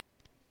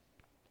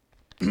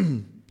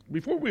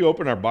Before we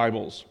open our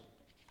Bibles,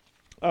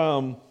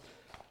 I'm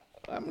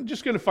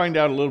just going to find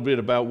out a little bit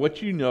about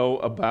what you know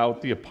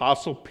about the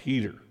Apostle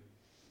Peter.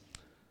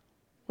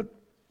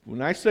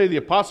 When I say the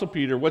Apostle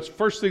Peter, what's the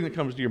first thing that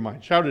comes to your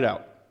mind? Shout it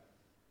out.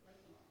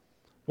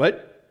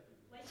 What?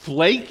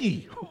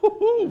 Flaky.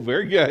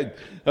 Very good.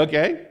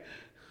 Okay.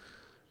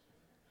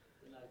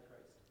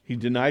 He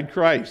denied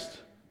Christ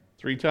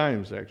 3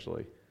 times,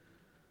 actually.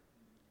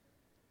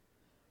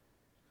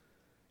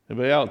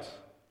 Anybody else?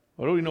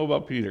 What do we know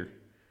about Peter?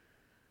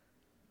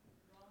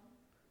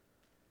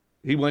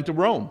 He went to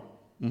Rome.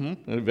 And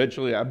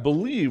eventually, I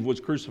believe, was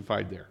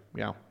crucified there.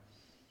 Yeah.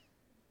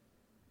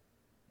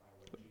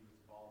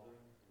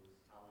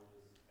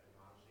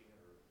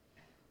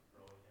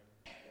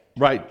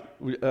 Right.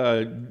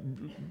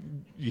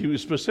 He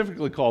was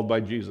specifically called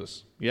by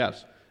Jesus.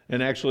 Yes.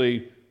 And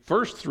actually,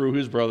 first through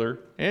his brother,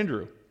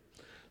 Andrew.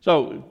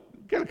 So,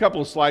 got a couple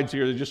of slides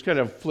here that just kind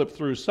of flip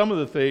through some of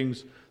the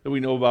things that we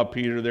know about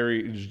Peter. There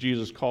is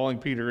Jesus calling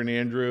Peter and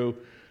Andrew.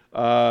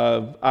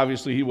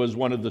 Obviously, he was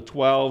one of the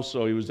 12,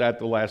 so he was at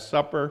the Last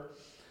Supper.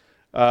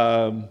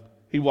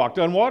 He walked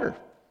on water.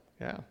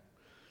 Yeah.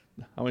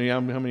 How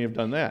many have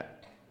done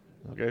that?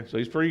 Okay, so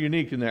he's pretty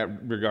unique in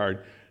that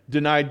regard.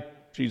 Denied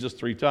Jesus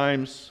 3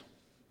 times.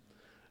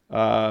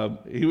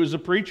 He was a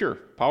preacher,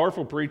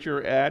 powerful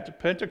preacher at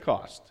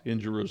Pentecost in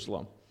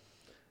Jerusalem.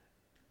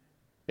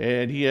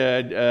 And he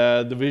had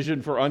the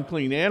vision for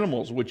unclean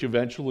animals, which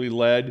eventually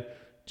led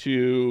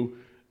to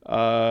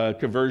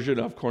conversion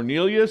of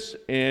Cornelius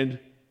and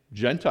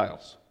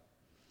Gentiles.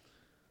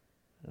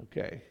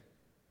 Okay.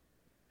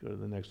 Go to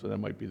the next one. That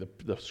might be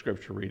the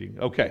scripture reading.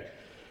 Okay.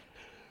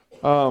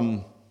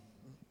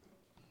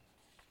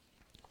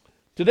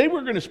 Today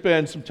we're going to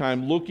spend some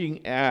time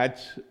looking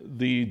at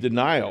the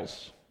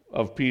denials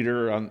of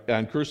Peter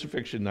on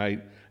crucifixion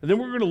night, and then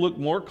we're going to look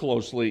more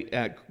closely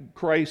at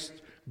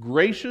Christ's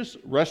gracious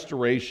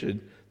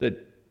restoration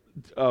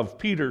of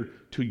Peter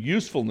to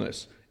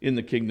usefulness in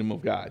the kingdom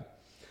of God.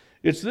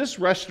 It's this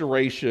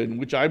restoration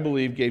which I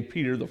believe gave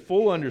Peter the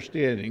full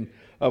understanding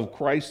of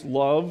Christ's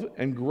love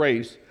and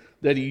grace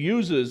that he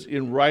uses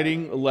in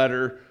writing a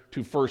letter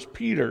to 1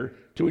 Peter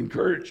to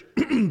encourage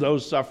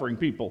those suffering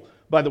people.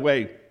 By the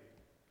way,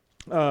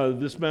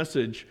 this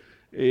message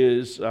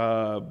is,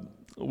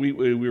 we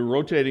were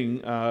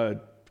rotating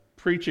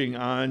preaching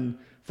on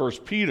 1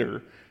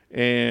 Peter,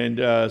 and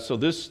so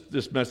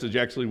this message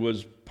actually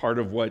was part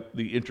of what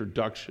the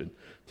introduction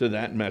to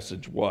that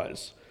message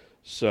was.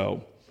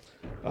 So,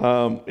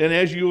 and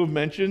as you have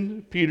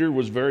mentioned, Peter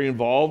was very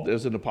involved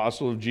as an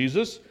apostle of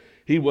Jesus.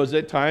 He was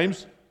at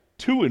times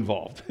too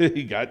involved.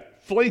 He got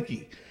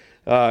flaky.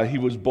 He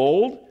was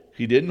bold.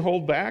 He didn't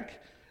hold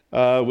back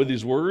with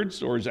his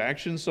words or his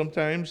actions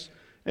sometimes.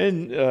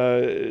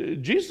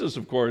 And Jesus,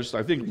 of course,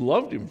 I think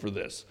loved him for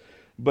this.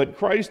 But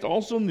Christ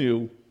also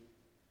knew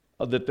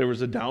that there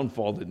was a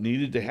downfall that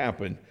needed to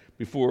happen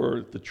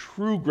before the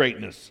true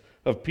greatness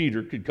of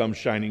Peter could come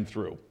shining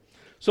through.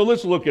 So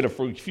let's look at a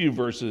few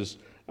verses.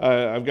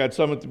 I've got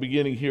some at the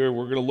beginning here.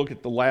 We're going to look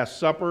at the Last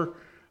Supper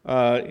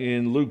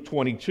in Luke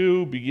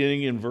 22,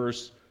 beginning in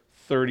verse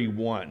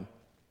 31.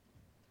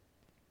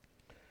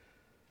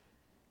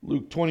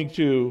 Luke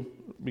 22,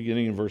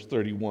 beginning in verse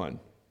 31.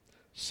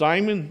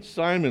 Simon,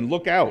 Simon,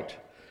 look out.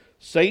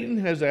 Satan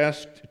has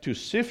asked to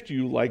sift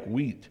you like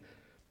wheat,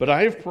 but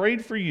I have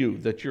prayed for you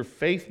that your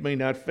faith may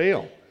not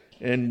fail.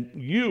 And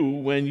you,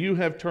 when you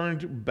have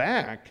turned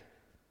back,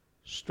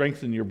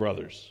 strengthen your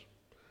brothers.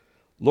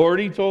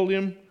 Lord, he told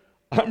him,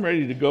 I'm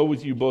ready to go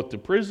with you both to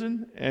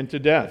prison and to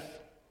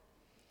death.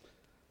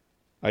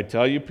 I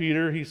tell you,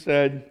 Peter, he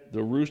said,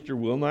 the rooster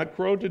will not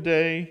crow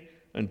today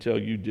until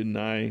you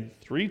deny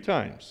 3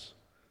 times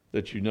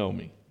that you know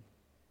me.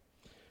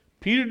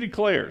 Peter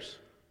declares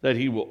that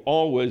he will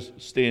always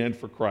stand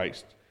for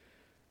Christ.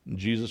 And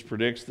Jesus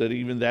predicts that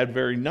even that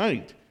very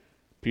night,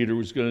 Peter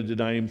was going to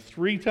deny him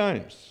 3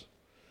 times.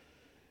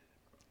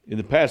 In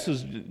the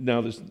passage,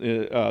 now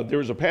there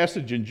was a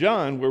passage in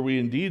John where we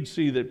indeed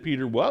see that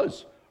Peter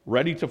was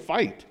ready to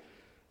fight.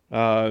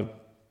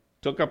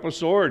 Took up a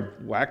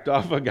sword, whacked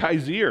off a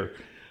guy's ear.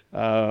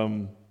 I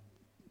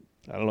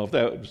don't know if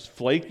that was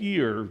flaky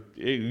or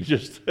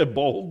just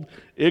bold,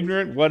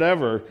 ignorant,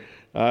 whatever.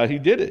 He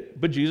did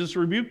it, but Jesus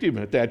rebuked him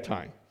at that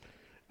time.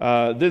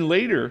 Then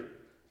later,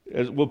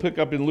 as we'll pick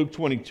up in Luke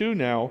 22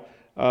 now,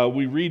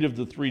 we read of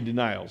the 3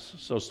 denials.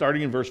 So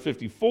starting in verse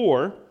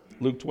 54,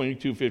 Luke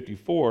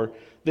 22:54,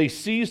 they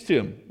seized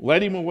him,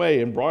 led him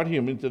away, and brought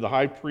him into the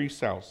high priest's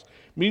house.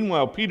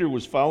 Meanwhile, Peter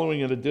was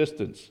following at a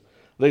distance.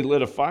 They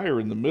lit a fire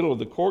in the middle of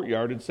the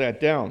courtyard and sat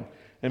down,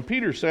 and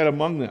Peter sat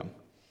among them.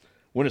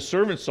 When a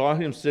servant saw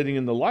him sitting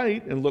in the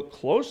light and looked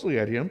closely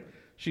at him,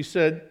 she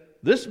said,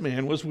 this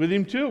man was with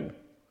him too.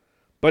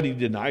 But he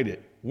denied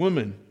it.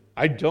 Woman,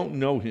 I don't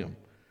know him.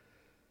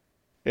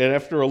 And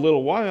after a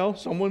little while,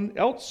 someone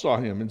else saw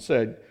him and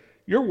said,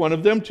 you're one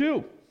of them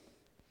too.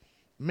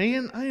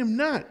 Man, I am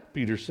not,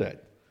 Peter said.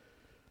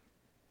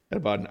 And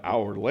about an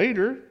hour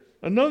later,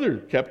 another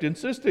kept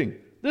insisting,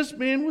 this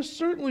man was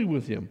certainly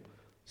with him,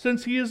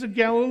 since he is a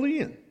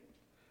Galilean.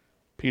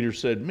 Peter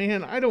said,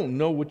 "Man, I don't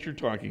know what you're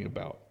talking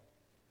about."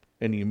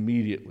 And he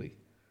immediately,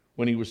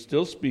 when he was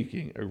still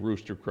speaking, a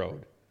rooster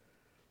crowed.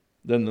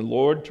 Then the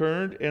Lord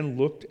turned and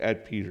looked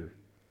at Peter.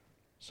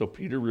 So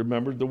Peter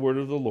remembered the word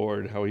of the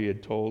Lord, how he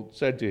had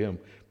said to him,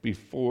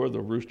 "Before the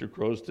rooster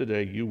crows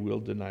today, you will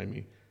deny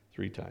me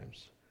 3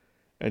 times."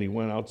 And he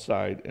went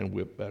outside and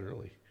wept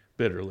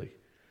bitterly.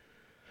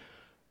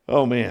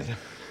 Oh man,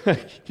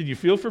 can you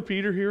feel for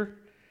Peter here?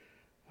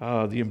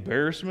 The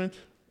embarrassment.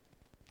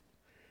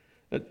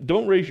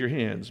 Don't raise your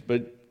hands,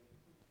 but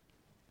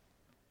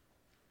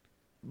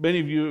many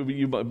of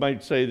you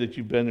might say that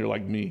you've been there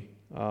like me.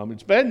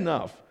 It's bad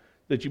enough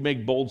that you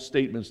make bold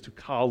statements to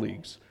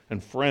colleagues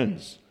and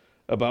friends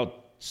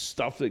about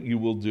stuff that you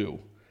will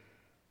do.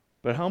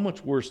 But how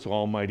much worse to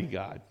Almighty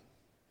God?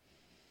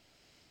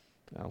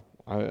 Now,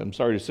 I'm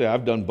sorry to say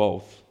I've done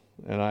both,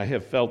 and I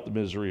have felt the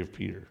misery of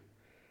Peter.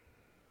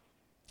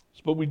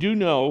 But we do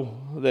know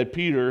that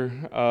Peter,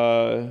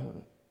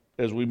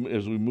 as we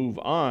move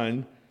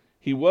on,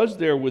 he was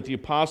there with the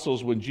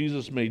apostles when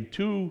Jesus made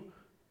 2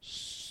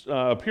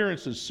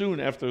 appearances soon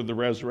after the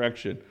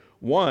resurrection.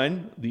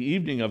 One, the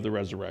evening of the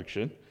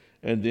resurrection,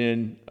 and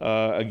then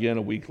again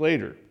a week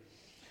later.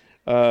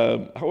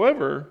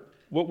 However,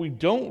 what we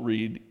don't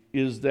read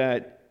is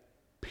that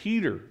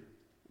Peter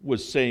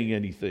was saying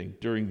anything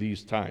during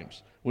these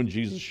times when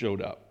Jesus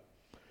showed up.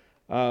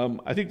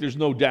 I think there's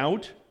no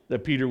doubt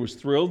that Peter was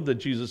thrilled that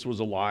Jesus was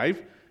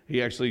alive. He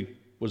actually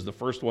was the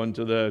first one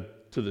to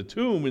the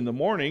tomb in the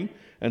morning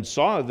and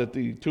saw that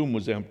the tomb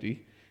was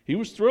empty. He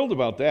was thrilled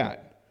about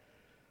that.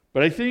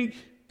 But I think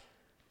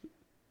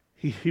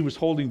he was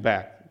holding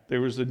back. There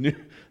was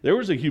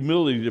a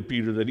humility to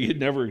Peter that he had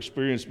never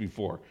experienced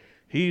before.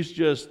 He's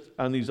just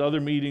on these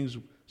other meetings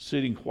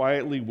sitting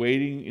quietly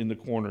waiting in the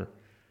corner,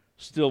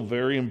 still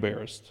very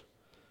embarrassed.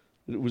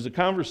 It was a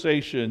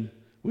conversation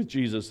with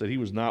Jesus that he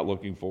was not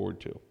looking forward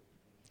to.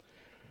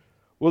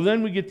 Well,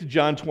 then we get to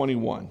John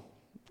 21,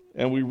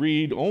 and we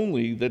read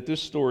only that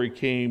this story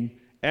came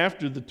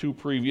after the 2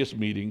 previous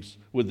meetings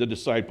with the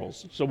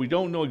disciples. So we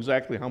don't know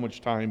exactly how much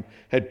time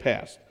had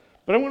passed.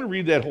 But I want to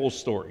read that whole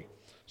story.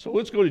 So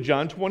let's go to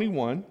John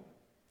 21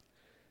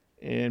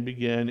 and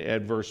begin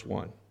at verse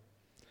 1.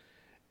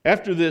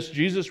 After this,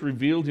 Jesus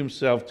revealed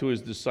himself to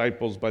his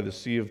disciples by the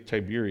Sea of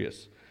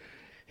Tiberias.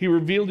 He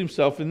revealed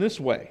himself in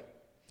this way.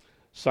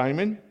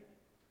 Simon,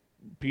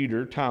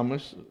 Peter,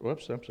 Thomas,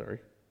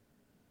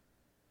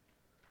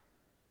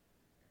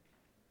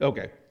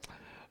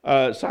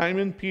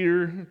 Simon,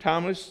 Peter,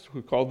 Thomas,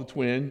 who called the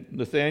twin,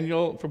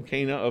 Nathanael from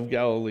Cana of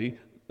Galilee,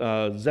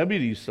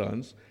 Zebedee's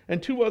sons,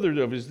 and 2 others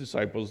of his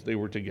disciples, they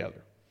were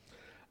together.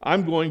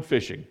 "I'm going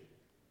fishing,"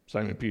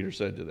 Simon Peter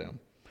said to them.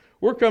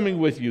 "We're coming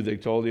with you," they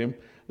told him.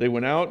 They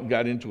went out and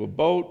got into a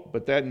boat,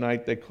 but that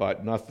night they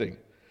caught nothing.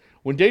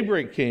 When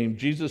daybreak came,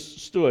 Jesus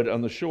stood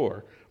on the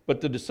shore,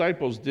 but the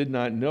disciples did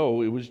not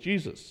know it was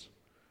Jesus.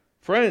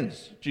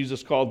 "Friends,"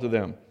 Jesus called to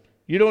them,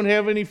 "you don't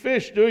have any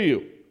fish, do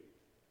you?"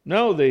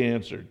 "No," they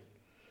answered.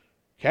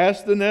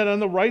 "Cast the net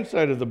on the right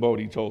side of the boat,"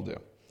 he told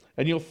them,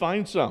 "and you'll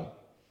find some."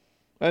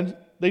 And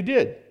they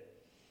did.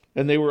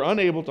 And they were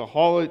unable to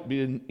haul it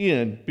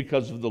in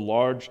because of the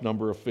large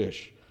number of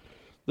fish.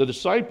 The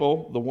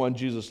disciple, the one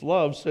Jesus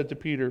loved, said to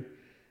Peter,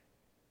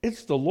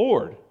 "It's the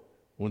Lord."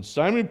 When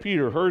Simon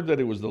Peter heard that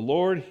it was the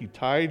Lord, he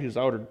tied his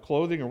outer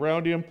clothing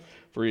around him,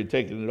 for he had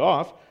taken it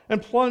off,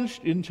 and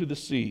plunged into the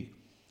sea.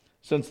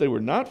 Since they were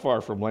not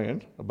far from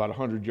land, about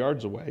 100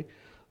 yards away,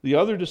 the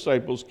other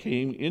disciples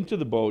came into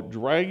the boat,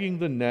 dragging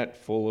the net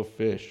full of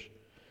fish.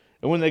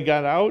 And when they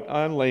got out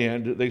on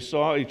land, they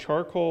saw a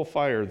charcoal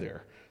fire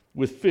there,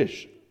 with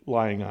fish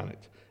lying on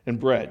it, and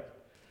bread.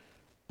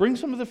 "Bring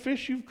some of the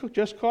fish you've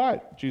just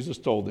caught," Jesus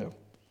told them.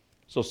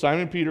 So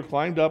Simon Peter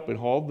climbed up and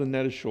hauled the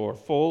net ashore,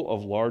 full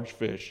of large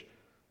fish,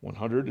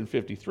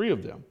 153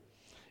 of them.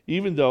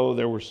 Even though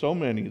there were so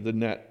many, the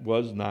net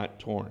was not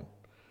torn.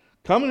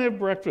 "Come and have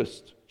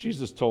breakfast,"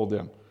 Jesus told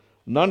them.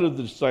 None of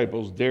the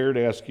disciples dared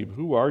ask him,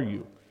 "Who are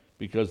you?"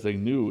 because they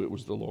knew it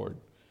was the Lord.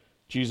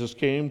 Jesus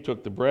came,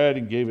 took the bread,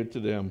 and gave it to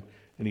them,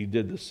 and he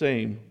did the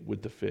same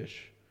with the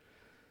fish.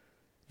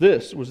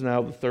 This was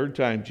now the 3rd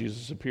time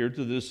Jesus appeared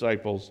to the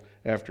disciples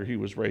after he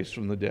was raised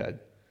from the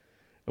dead.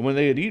 And when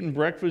they had eaten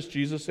breakfast,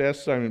 Jesus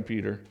asked Simon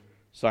Peter,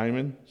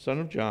 "Simon, son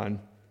of John,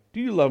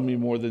 do you love me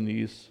more than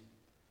these?"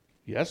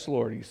 "Yes,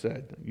 Lord," he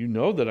said. "You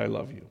know that I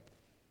love you."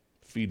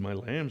 "Feed my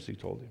lambs," he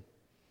told him.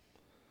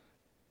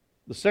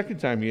 The 2nd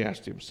time he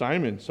asked him,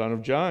 "Simon, son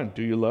of John,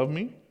 do you love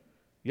me?"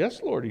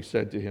 "Yes, Lord," he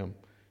said to him.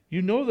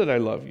 "You know that I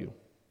love you."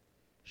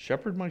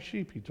 "Shepherd my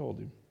sheep," he told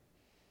him.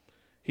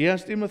 He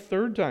asked him a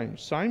 3rd time,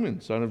 "Simon,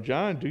 son of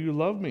John, do you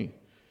love me?"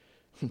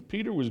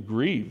 Peter was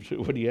grieved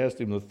when he asked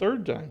him the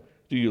 3rd time,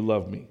 "Do you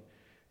love me?"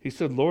 He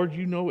said, "Lord,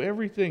 you know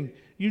everything.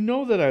 You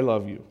know that I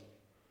love you."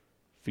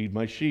 "Feed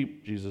my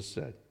sheep," Jesus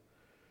said.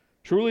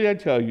 "Truly I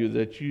tell you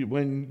that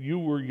when you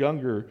were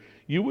younger,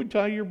 you would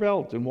tie your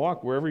belt and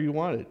walk wherever you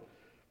wanted.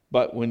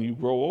 But when you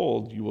grow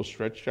old, you will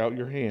stretch out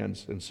your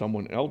hands, and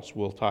someone else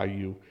will tie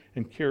you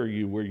and carry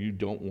you where you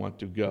don't want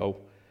to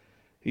go."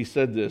 He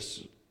said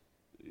this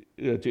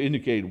to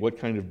indicate what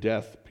kind of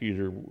death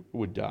Peter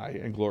would die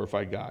and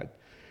glorify God.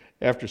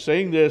 After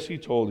saying this, he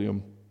told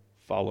him,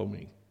 "Follow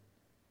me."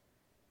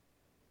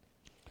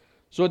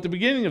 So at the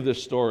beginning of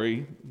this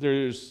story,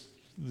 there's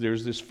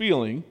this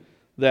feeling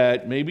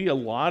that maybe a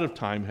lot of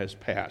time has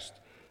passed.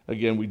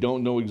 Again, we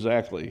don't know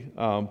exactly,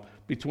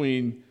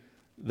 between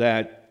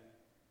that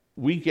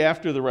week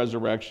after the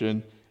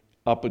resurrection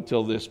up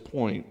until this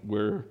point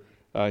where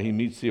he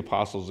meets the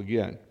apostles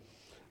again.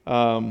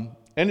 And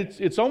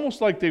it's almost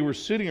like they were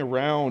sitting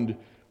around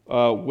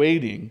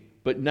waiting,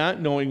 but not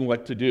knowing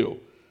what to do.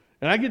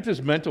 And I get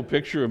this mental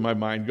picture in my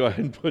mind. Go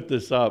ahead and put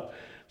this up.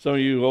 Some of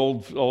you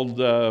old,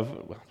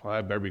 well,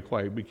 I better be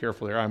quiet, be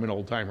careful there. I'm an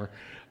old timer.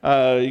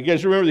 You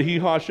guys remember the Hee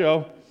Haw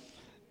show?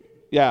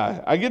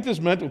 Yeah, I get this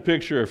mental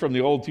picture from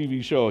the old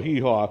TV show Hee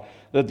Haw,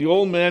 that the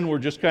old men were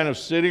just kind of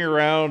sitting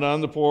around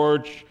on the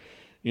porch,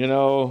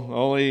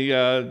 only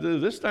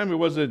this time it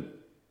wasn't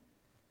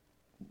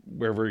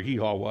wherever Hee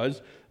Haw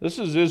was. This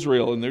is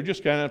Israel, and they're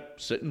just kind of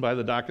sitting by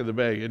the dock of the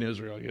bay in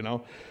Israel,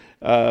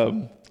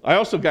 I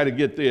also got to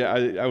get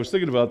I was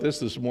thinking about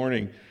this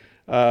morning.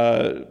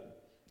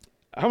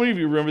 How many of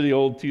you remember the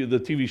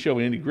TV show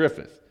Andy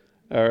Griffith?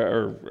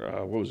 Or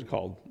what was it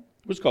called?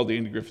 It was called the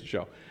Andy Griffith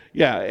Show.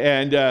 Yeah,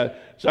 and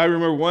so I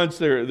remember once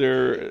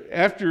they're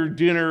after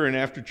dinner and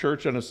after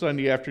church on a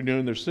Sunday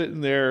afternoon, they're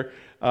sitting there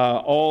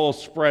all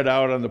spread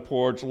out on the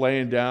porch,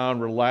 laying down,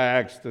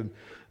 relaxed, and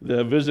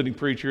the visiting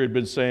preacher had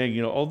been saying,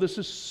 oh, this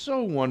is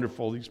so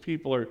wonderful. These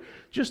people are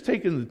just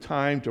taking the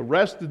time to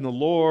rest in the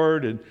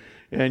Lord,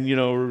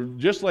 and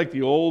just like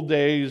the old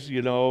days,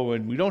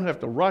 and we don't have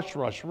to rush,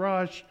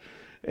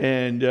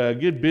 and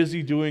get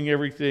busy doing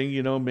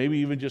everything, maybe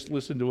even just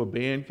listen to a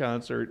band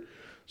concert.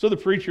 So the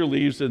preacher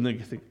leaves, and they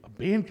think, a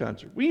band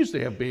concert? We used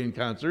to have band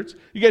concerts.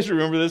 You guys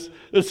remember this?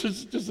 This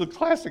is just a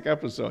classic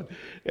episode.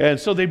 And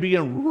so they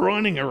began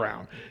running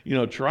around,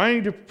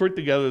 trying to put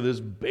together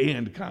this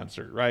band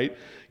concert, right?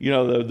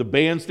 The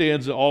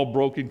bandstand's all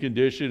broken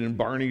condition, and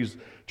Barney's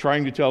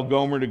trying to tell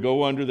Gomer to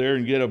go under there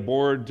and get a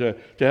board to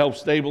help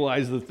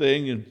stabilize the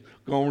thing, and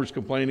Gomer's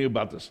complaining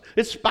about this.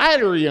 It's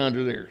spidery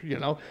under there, I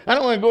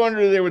don't want to go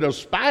under there with those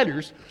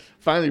spiders.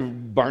 Finally,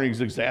 Barney's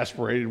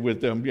exasperated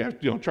with them,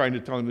 trying to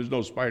tell him there's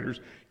no spiders.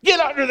 Get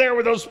under there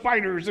with those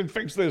spiders and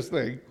fix this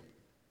thing.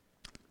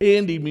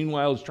 Andy,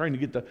 meanwhile, is trying to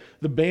get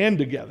the band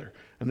together.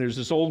 And there's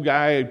this old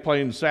guy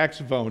playing the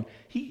saxophone.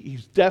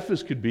 He's deaf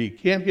as could be,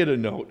 can't hit a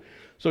note.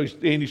 So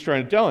Andy's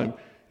trying to tell him,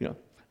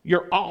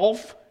 you're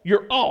off.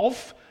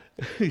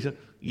 He said,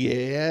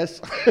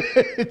 yes.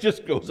 It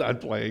just goes on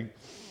playing.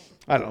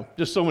 I don't know,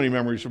 just so many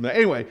memories from that.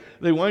 Anyway,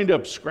 they wind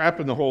up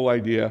scrapping the whole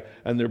idea,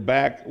 and they're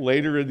back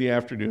later in the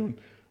afternoon,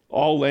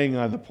 all laying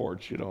on the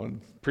porch,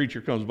 and the preacher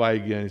comes by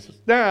again. He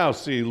says, now,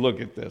 see, look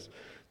at this.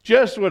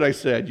 Just what I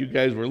said. You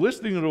guys were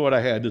listening to what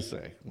I had to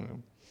say. Well,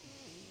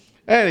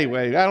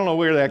 anyway, I don't know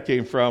where that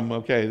came from.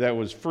 Okay, that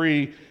was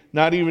free,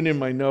 not even in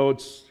my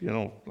notes,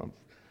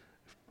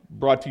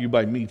 brought to you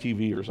by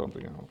MeTV or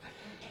something.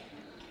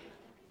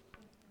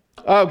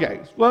 Okay,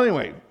 well,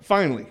 anyway,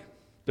 finally,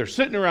 they're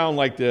sitting around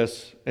like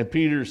this, and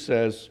Peter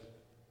says,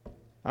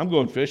 I'm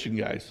going fishing,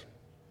 guys.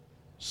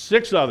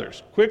 6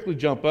 others quickly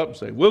jump up and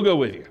say, we'll go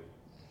with you.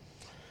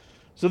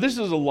 So this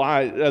is a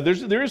lie.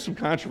 There is some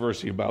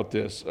controversy about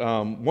this.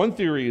 One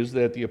theory is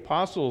that the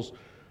apostles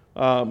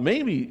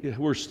maybe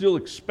were still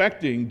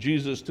expecting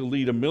Jesus to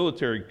lead a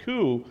military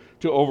coup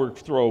to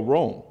overthrow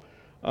Rome.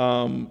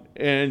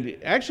 And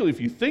actually, if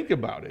you think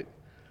about it,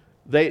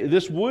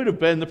 this would have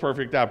been the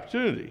perfect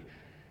opportunity.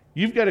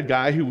 You've got a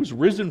guy who was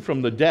risen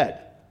from the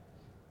dead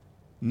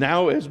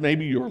now as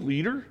maybe your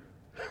leader.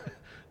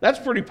 That's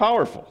pretty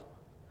powerful.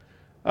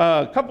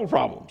 A couple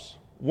problems.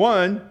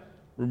 One,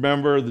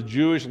 remember the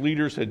Jewish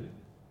leaders had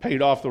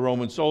paid off the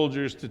Roman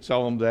soldiers to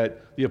tell them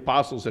that the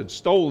apostles had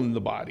stolen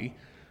the body.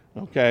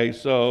 Okay,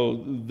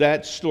 so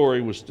that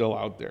story was still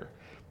out there.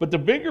 But the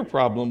bigger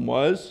problem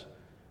was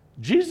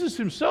Jesus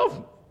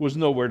himself was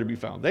nowhere to be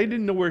found. They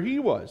didn't know where he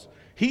was.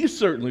 He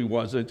certainly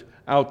wasn't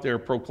out there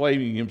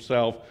proclaiming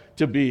himself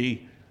to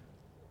be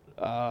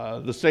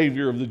the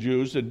savior of the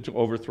Jews and to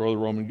overthrow the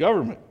Roman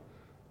government.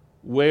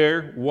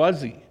 Where was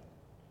he?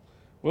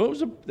 Well,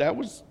 that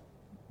was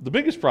the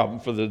biggest problem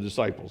for the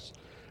disciples.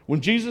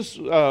 When Jesus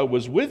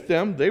was with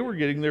them, they were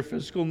getting their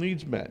physical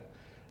needs met.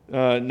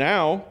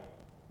 Now,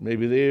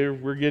 maybe they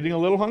were getting a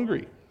little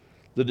hungry.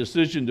 The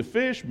decision to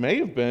fish may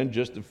have been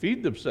just to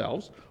feed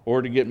themselves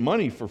or to get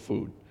money for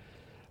food.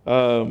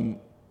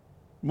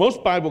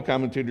 Most Bible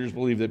commentators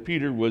believe that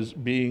Peter was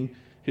being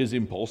his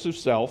impulsive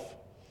self.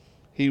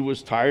 He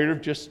was tired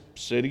of just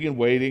sitting and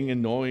waiting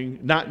and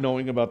not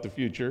knowing about the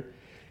future.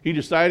 He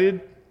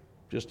decided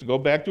just to go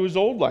back to his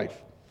old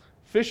life.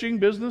 Fishing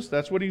business,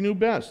 that's what he knew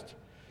best.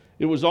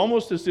 It was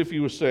almost as if he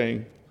was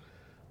saying,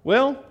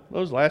 well,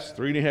 those last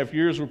 3.5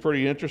 years were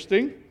pretty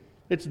interesting.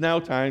 It's now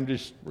time to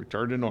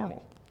return to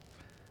normal.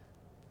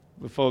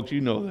 But folks,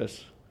 you know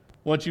this.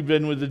 Once you've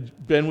been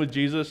with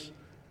Jesus,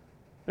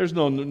 there's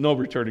no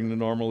returning to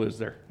normal, is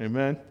there?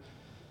 Amen?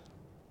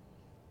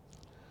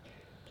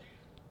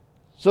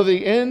 So they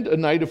end a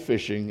night of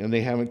fishing, and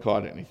they haven't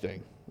caught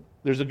anything.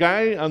 There's a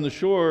guy on the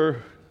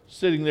shore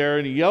sitting there,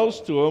 and he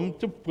yells to them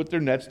to put their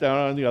nets down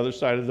on the other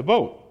side of the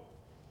boat.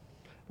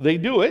 They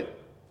do it,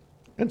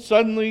 and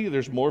suddenly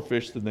there's more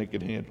fish than they can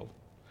handle.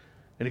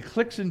 And it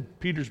clicks in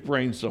Peter's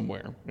brain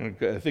somewhere, and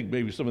I think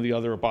maybe some of the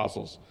other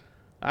apostles.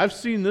 I've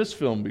seen this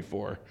film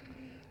before.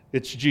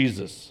 It's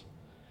Jesus.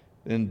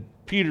 And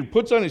Peter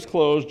puts on his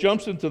clothes,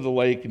 jumps into the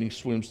lake, and he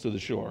swims to the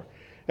shore.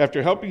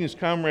 After helping his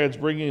comrades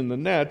bring in the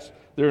nets,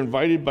 they're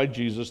invited by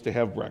Jesus to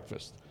have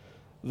breakfast.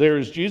 There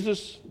is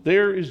Jesus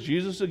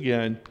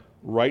again,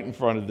 right in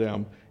front of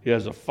them. He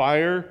has a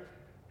fire,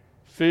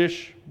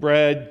 fish,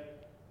 bread.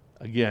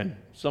 Again,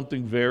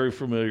 something very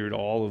familiar to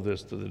all of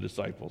this to the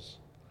disciples.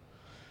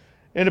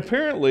 And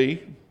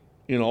apparently,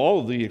 in all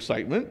of the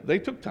excitement, they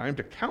took time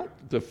to count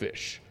the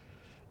fish.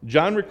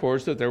 John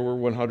records that there were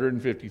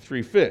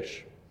 153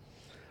 fish.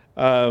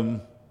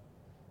 You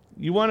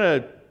want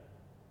to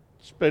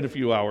spend a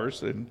few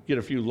hours and get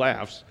a few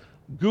laughs,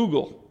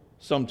 Google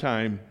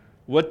sometime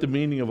what the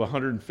meaning of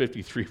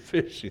 153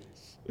 fish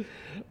is.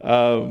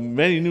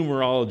 Many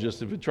numerologists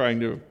have been trying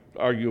to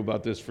argue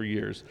about this for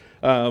years.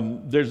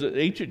 There's an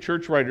ancient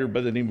church writer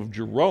by the name of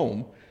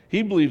Jerome.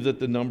 He believed that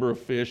the number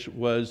of fish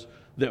was,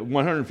 that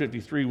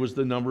 153 was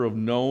the number of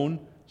known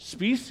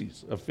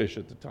species of fish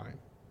at the time.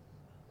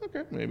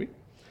 Okay, maybe.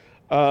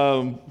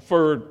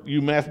 For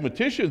you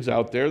mathematicians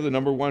out there, the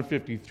number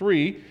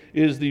 153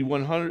 is the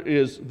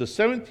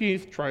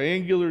 17th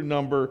triangular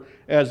number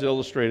as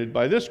illustrated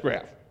by this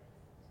graph.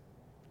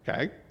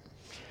 Okay?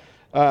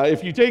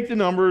 If you take the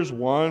numbers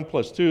 1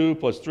 plus 2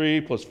 plus 3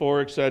 plus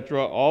 4,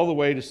 etc., all the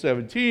way to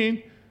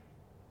 17,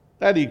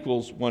 that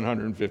equals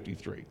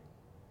 153.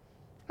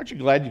 Aren't you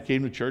glad you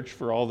came to church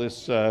for all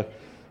this? It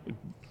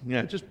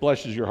just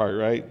blesses your heart,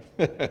 right?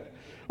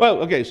 Well,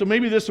 okay, so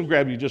maybe this will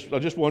grab you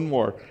just one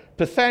more.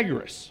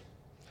 Pythagoras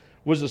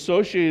was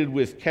associated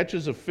with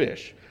catches of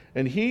fish,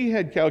 and he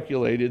had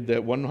calculated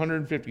that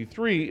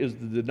 153 is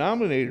the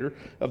denominator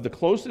of the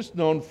closest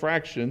known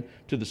fraction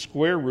to the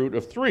square root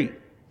of 3.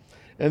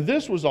 And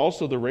this was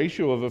also the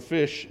ratio of a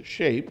fish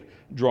shape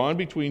drawn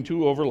between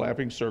two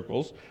overlapping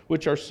circles,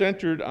 which are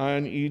centered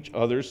on each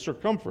other's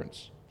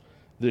circumference.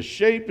 This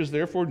shape is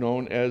therefore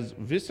known as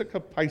Vesica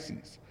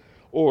Pisces,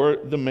 or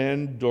the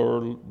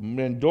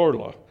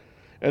mandorla,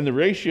 and the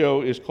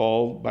ratio is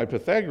called by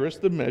Pythagoras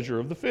the measure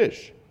of the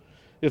fish.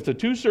 If the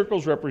two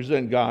circles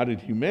represent God and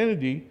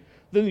humanity,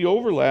 then the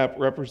overlap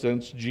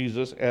represents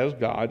Jesus as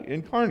God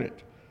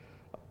incarnate,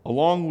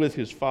 along with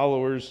his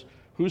followers,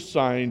 whose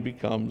sign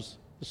becomes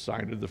the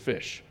sign of the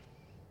fish.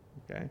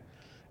 Okay?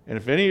 And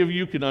if any of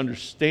you can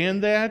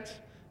understand that,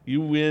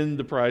 you win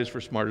the prize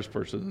for smartest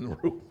person in the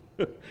room,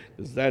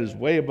 because that is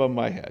way above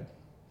my head.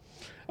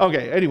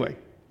 Okay, anyway,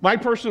 my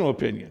personal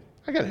opinion.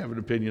 I got to have an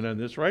opinion on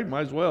this, right?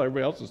 Might as well.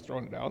 Everybody else is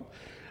throwing it out.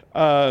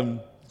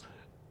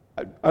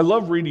 I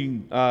love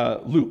reading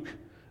Luke,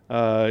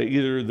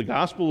 either the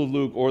Gospel of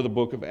Luke or the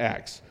book of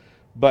Acts.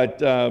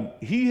 But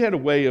he had a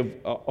way of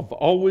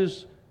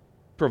always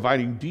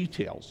providing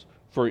details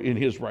in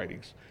his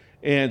writings.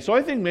 And so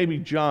I think maybe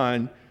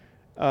John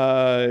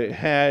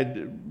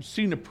had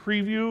seen a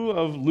preview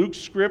of Luke's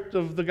script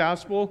of the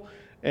Gospel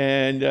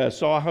and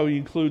saw how he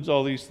includes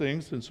all these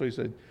things. And so he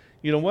said,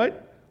 you know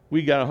what?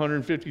 We got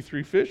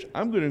 153 fish.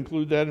 I'm going to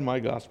include that in my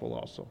Gospel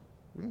also.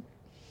 It's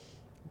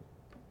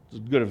as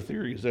good of a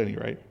theory as any,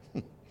 right?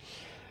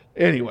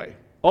 Anyway,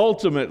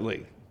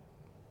 ultimately,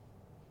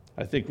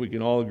 I think we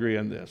can all agree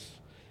on this.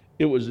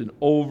 It was an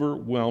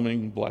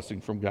overwhelming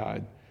blessing from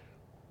God,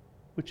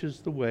 which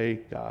is the way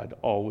God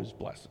always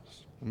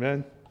blesses.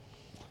 Amen?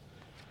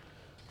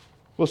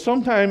 Well,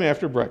 sometime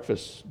after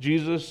breakfast,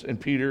 Jesus and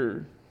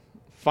Peter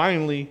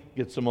finally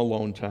get some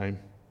alone time.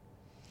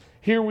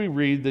 Here we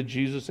read that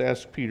Jesus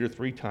asks Peter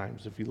 3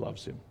 times if he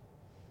loves him.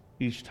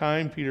 Each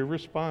time Peter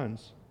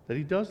responds that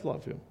he does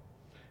love him.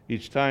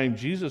 Each time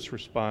Jesus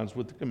responds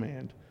with the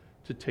command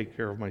to take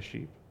care of my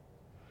sheep.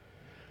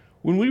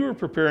 When we were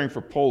preparing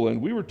for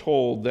Poland, we were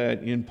told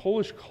that in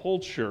Polish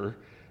culture,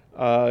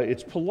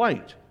 it's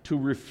polite to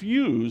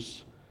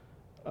refuse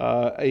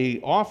an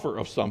offer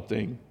of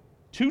something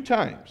 2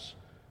 times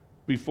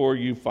before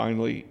you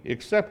finally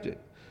accept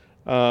it.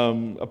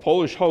 A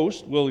Polish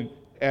host will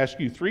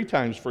ask you 3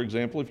 times, for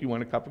example, if you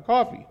want a cup of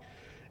coffee.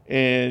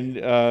 And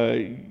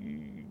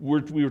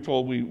we were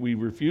told we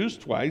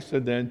refused twice,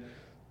 and then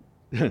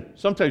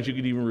sometimes you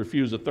can even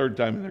refuse a 3rd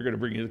time, and they're going to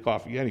bring you the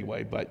coffee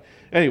anyway. But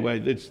anyway,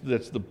 that's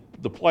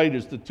the plight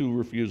is the 2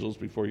 refusals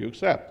before you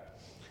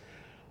accept.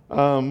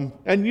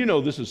 And you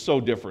know this is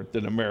so different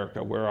than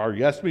America, where our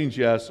yes means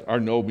yes, our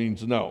no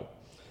means no.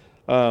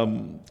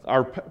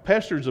 Our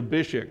pastor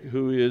Zabishek,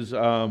 who is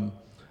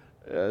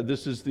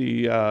this is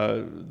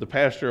the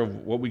pastor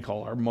of what we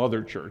call our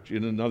mother church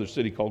in another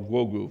city called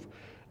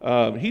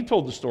Głogów. He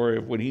told the story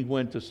of when he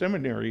went to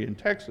seminary in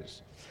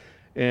Texas.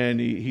 And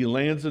he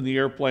lands in the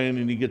airplane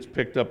and he gets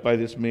picked up by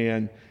this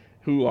man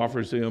who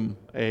offers him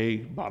a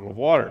bottle of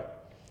water.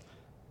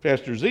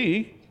 Pastor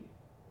Z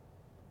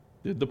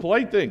did the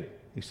polite thing.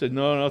 He said,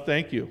 no,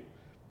 thank you.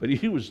 but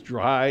he was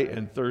dry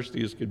and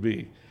thirsty as could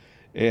be.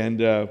 And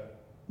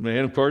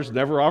man, of course,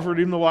 never offered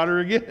him the water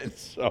again.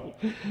 So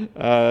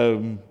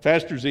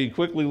Pastor Z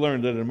quickly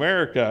learned that in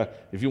America,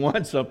 if you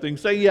want something,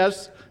 say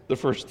yes the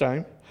first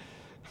time.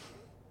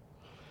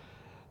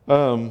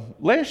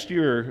 Last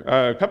year,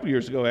 a couple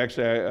years ago,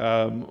 actually,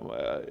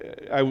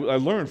 I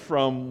learned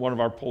from one of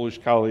our Polish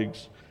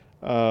colleagues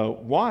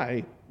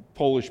why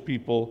Polish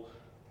people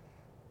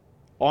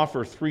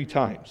offer 3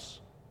 times.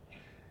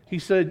 He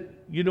said,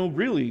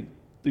 really,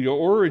 the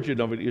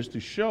origin of it is to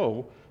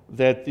show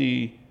that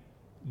the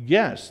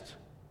guest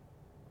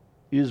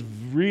is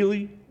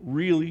really,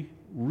 really,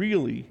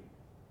 really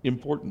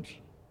important.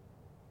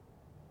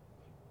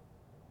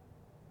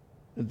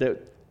 And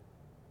that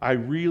I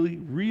really,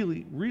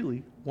 really,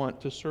 really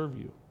want to serve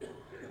you.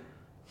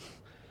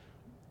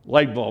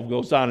 Light bulb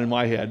goes on in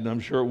my head, and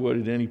I'm sure it would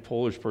in any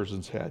Polish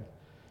person's head.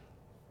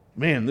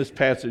 Man, this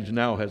passage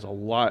now has a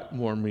lot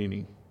more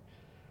meaning.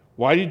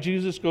 Why did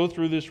Jesus go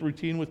through this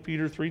routine with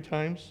Peter 3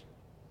 times?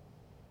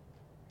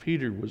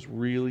 Peter was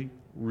really,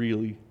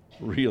 really,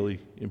 really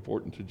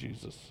important to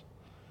Jesus.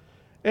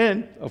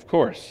 And, of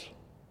course,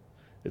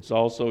 it's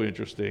also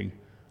interesting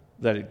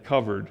that it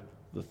covered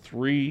the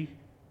 3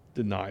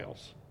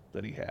 denials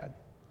that he had.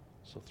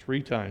 So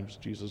 3 times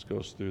Jesus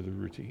goes through the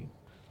routine.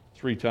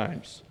 3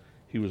 times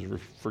he was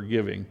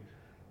forgiving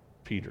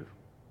Peter.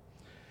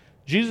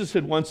 Jesus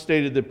had once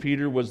stated that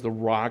Peter was the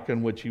rock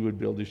on which he would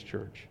build his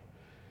church.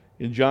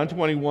 In John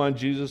 21,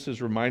 Jesus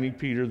is reminding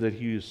Peter that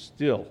he is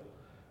still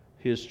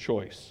his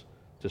choice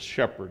to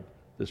shepherd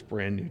this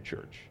brand new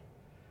church.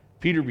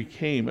 Peter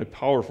became a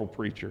powerful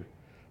preacher.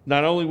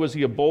 Not only was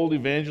he a bold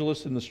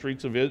evangelist in the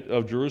streets of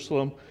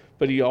Jerusalem,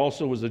 but he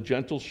also was a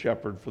gentle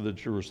shepherd for the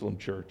Jerusalem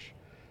church.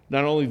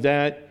 Not only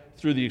that,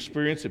 through the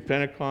experience at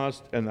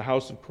Pentecost and the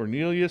house of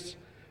Cornelius,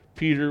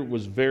 Peter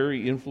was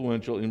very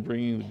influential in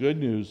bringing the good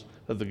news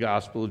of the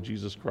gospel of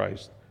Jesus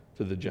Christ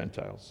to the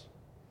Gentiles.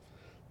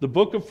 The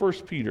book of 1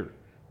 Peter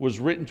was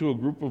written to a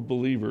group of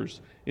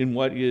believers in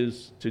what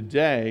is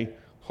today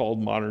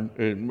called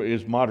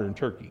modern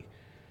Turkey.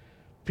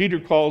 Peter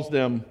calls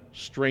them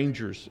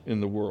strangers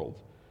in the world,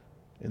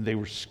 and they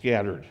were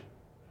scattered.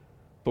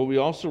 But we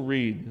also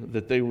read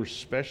that they were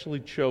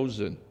specially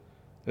chosen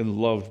and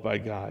loved by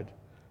God.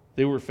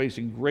 They were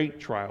facing great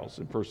trials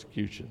and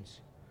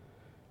persecutions.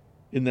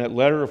 In that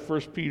letter of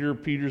 1 Peter,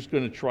 Peter's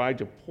going to try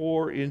to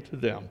pour into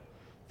them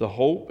the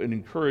hope and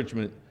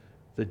encouragement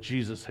that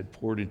Jesus had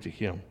poured into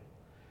him.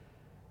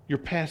 Your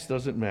past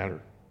doesn't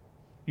matter.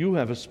 You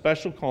have a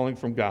special calling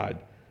from God,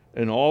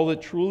 and all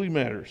that truly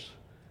matters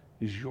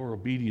is your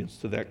obedience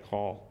to that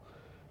call.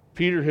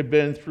 Peter had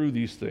been through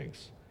these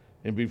things,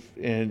 and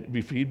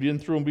he'd been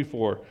through them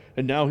before,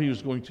 and now he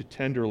was going to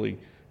tenderly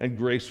and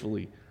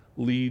gracefully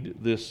lead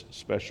this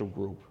special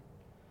group.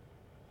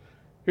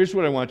 Here's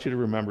what I want you to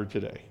remember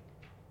today.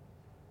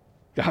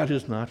 God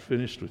is not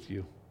finished with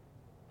you.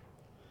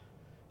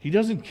 He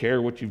doesn't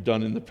care what you've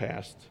done in the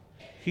past.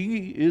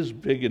 He is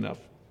big enough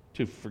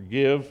to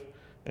forgive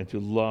and to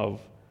love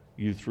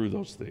you through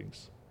those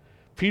things.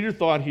 Peter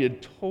thought he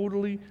had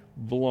totally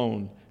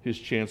blown his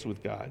chance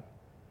with God,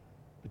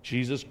 but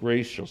Jesus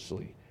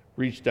graciously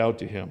reached out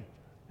to him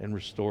and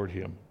restored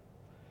him.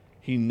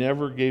 He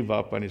never gave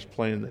up on his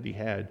plan that he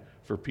had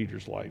for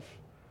Peter's life.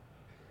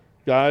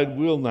 God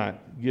will not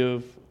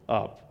give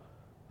up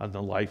on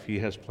the life he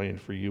has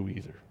planned for you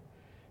either.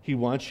 He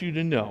wants you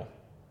to know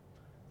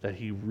that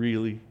he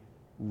really,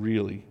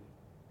 really,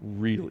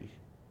 really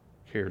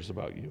cares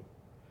about you.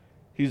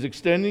 He's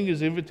extending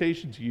his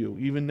invitation to you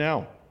even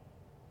now.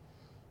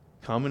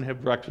 Come and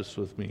have breakfast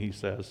with me, he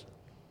says.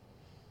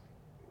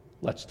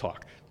 Let's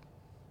talk.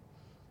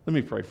 Let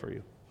me pray for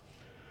you.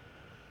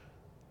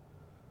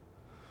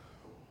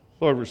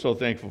 Lord, we're so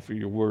thankful for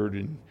your word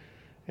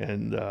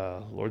and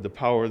Lord, the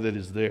power that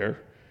is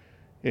there.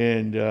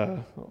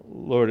 And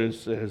Lord,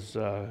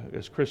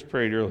 as Chris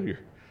prayed earlier,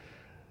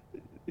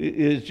 it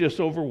is just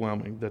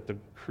overwhelming that the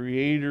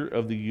creator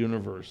of the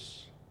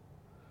universe,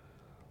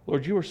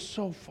 Lord, you are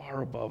so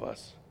far above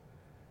us,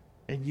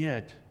 and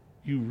yet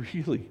you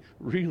really,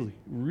 really,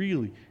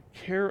 really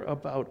care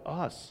about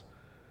us.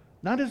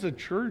 Not as a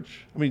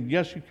church. I mean,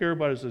 yes, you care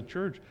about us as a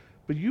church,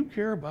 but you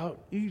care about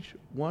each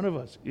one of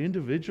us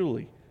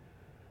individually.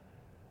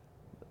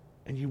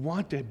 And you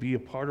want to be a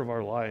part of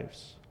our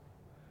lives.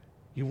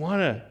 You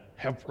want to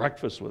have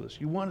breakfast with us.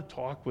 You want to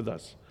talk with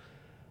us.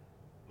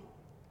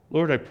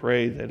 Lord, I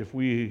pray that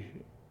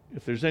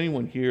if there's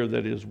anyone here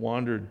that has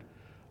wandered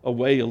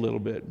away a little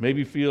bit,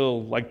 maybe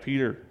feel like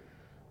Peter,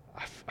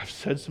 I've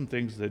said some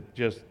things that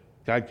just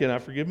God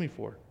cannot forgive me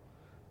for.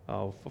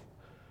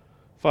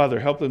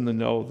 Father, help them to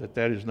know that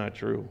that is not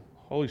true.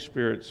 Holy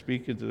Spirit,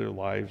 speak into their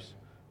lives.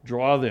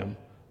 Draw them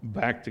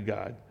back to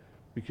God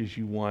because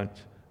you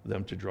want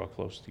them to draw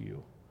close to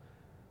you.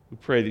 We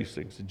pray these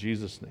things in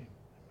Jesus' name.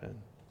 Amen.